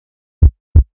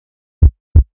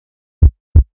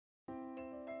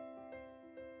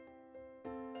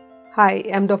Hi,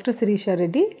 I'm Dr. Sireesha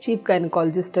Reddy, Chief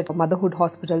Gynecologist at Motherhood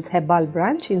Hospital's Hebbal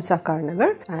branch in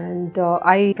Sakarnagar, and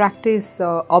I practice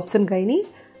obs and gynae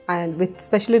and with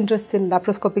special interests in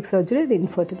laparoscopic surgery and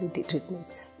infertility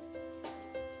treatments.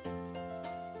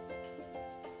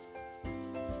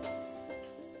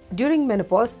 During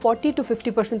menopause, 40 to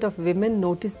 50% of women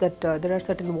notice that there are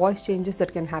certain voice changes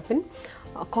that can happen.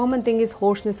 A common thing is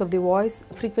hoarseness of the voice,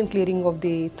 frequent clearing of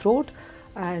the throat,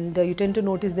 and you tend to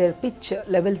notice their pitch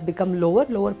levels become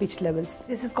lower pitch levels.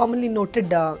 This is commonly noted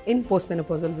in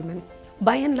postmenopausal women.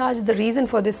 By and large, the reason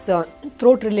for this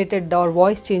throat related or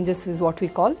voice changes is what we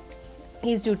call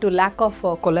is due to lack of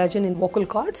collagen in vocal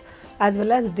cords as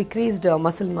well as decreased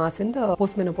muscle mass in the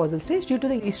postmenopausal stage due to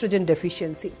the estrogen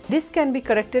deficiency. This can be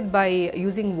corrected by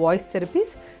using voice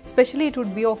therapies. Especially it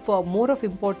would be of more of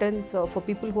importance for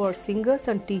people who are singers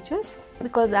and teachers,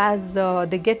 because as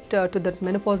they get to that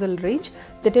menopausal range,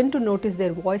 they tend to notice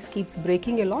their voice keeps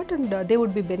breaking a lot, and they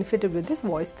would be benefited with this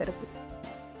voice therapy.